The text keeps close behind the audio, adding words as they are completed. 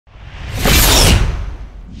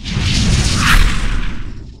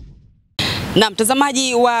Na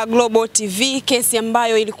mtazamaji wa Global TV, kesi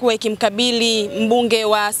ambayo ilikuwa ikimkabili mbunge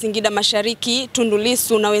wa Singida Mashariki Tundu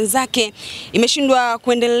Lissu na wenzake imeshindwa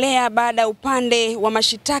kuendelea baada ya upande wa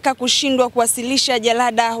mashtaka kushindwa kuwasilisha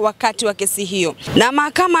jalada wakati wa kesi hiyo. Na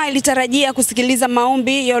mahakama ilitarajia kusikiliza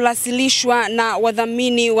maombi yaliyowasilishwa na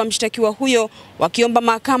wadhamini wa mshtakiwa huyo, wakiomba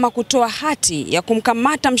mahakama kutoa hati ya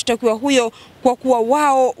kumkamata mshtakiwa huyo kwa kuwa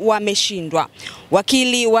wao wameshindwa.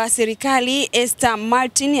 Wakili wa serikali Ester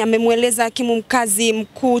Martin amemweleza Hakimu Mkazi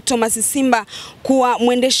mkuu Thomas Simba kuwa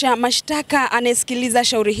mwendesha mashtaka anayesikiliza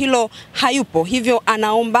shauri hilo hayupo, hivyo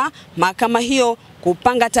anaomba mahakama hiyo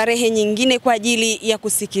kupanga tarehe nyingine kwa ajili ya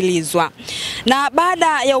kusikilizwa. Na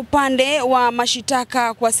baada ya upande wa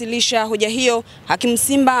mashtaka kuwasilisha hoja hiyo, Hakimu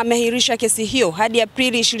Simba ameahirisha kesi hiyo hadi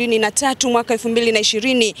Aprili 23 mwaka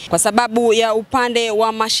 2020 kwa sababu ya upande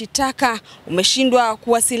wa mashtaka umeshindwa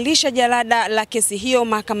kuwasilisha jalada la kesi hiyo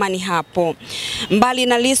mahakamani hapo. Mbali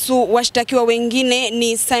na Lissu, washtakiwa wengine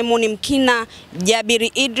ni Simon Mkina,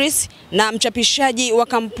 Jabiri Idris na mchapishaji wa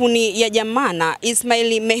kampuni ya Jamana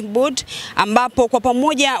Ismail Mehbud, ambapo kwa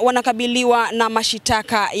pamoja wanakabiliwa na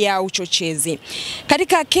mashitaka ya uchochezi.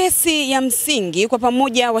 Katika kesi ya msingi, kwa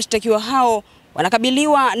pamoja washtakiwa hao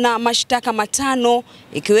wanakabiliwa na mashtaka matano,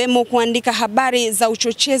 ikiwemo kuandika habari za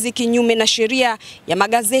uchochezi kinyume na sheria ya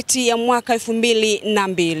magazeti ya mwaka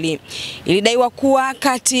 2002. Ilidaiwa kuwa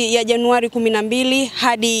kati ya Januari 12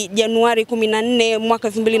 hadi Januari 14 mwaka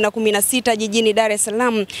 2016 jijini Dar es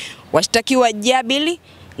Salaam, washtakiwa Jabiri,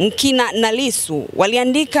 Mkina na Lissu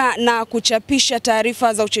waliandika na kuchapisha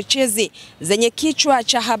taarifa za uchochezi zenye kichwa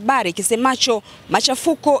cha habari kisemacho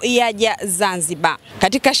machafuko yaja Zanzibar.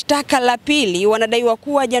 Katika shtaka la pili, wanadaiwa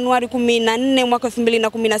kuwa Januari 14 mwaka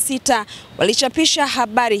 2016 walichapisha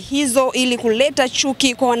habari hizo ili kuleta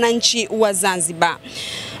chuki kwa wananchi wa Zanzibar.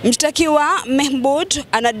 Mshtakiwa Mehbud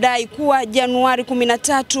anadai kuwa Januari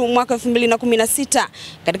 13 mwaka 2016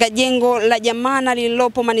 katika jengo la Jamana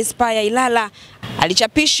lililopo manispaa ya Ilala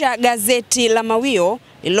alichapisha gazeti la Mawio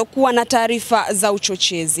lililokuwa na taarifa za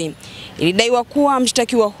uchochezi. Ilidaiwa kuwa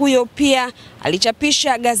mshtakiwa huyo pia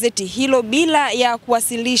alichapisha gazeti hilo bila ya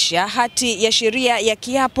kuwasilisha hati ya sheria ya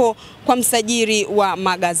kiapo kwa msajili wa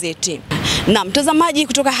magazeti. Na mtazamaji,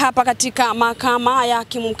 kutoka hapa katika mahakama ya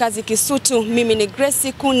Hakimu Mkazi Kisutu, mimi ni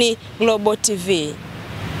Grace Kuni, Global TV.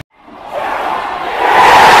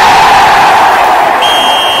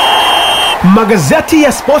 Magazeti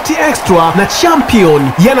ya Sport Extra na Champion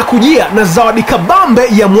yanakujia na zawadi kabambe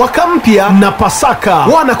ya mwaka mpya na Pasaka.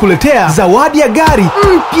 Wanakuletea zawadi ya gari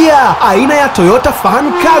mpya aina ya Toyota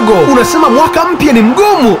Fan Cargo. Unasema mwaka mpya ni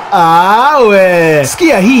mgumu? Awe,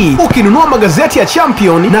 sikia hii. Ukinunua magazeti ya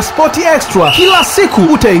Champion na Sport Extra, kila siku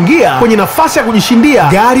utaingia kwenye nafasi ya kujishindia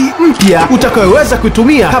gari mpya utakayoweza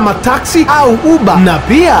kuitumia kama taxi au Uber, na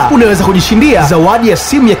pia unaweza kujishindia zawadi ya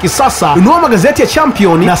simu ya kisasa. Nunua magazeti ya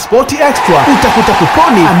Champion na Sport Extra, utakuta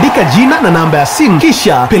kuponi, andika jina na namba ya simu,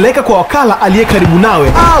 kisha peleka kwa wakala aliye karibu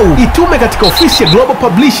nawe au itume katika ofisi ya Global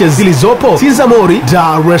Publishers zilizopo Sinzamori,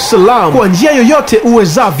 Dar es Salaam. Kwa njia yoyote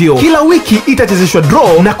uwezavyo, kila wiki itachezeshwa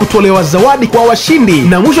draw na kutolewa zawadi kwa washindi,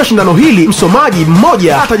 na mwisho wa shindano hili msomaji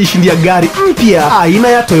mmoja atajishindia gari mpya aina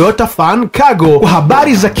ya Toyota Fan Cargo. Kwa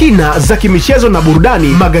habari za kina za kimichezo na burudani,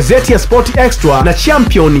 magazeti ya Sport Extra na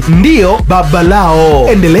Champion ndio baba lao.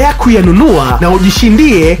 Endelea kuyanunua na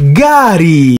ujishindie gari.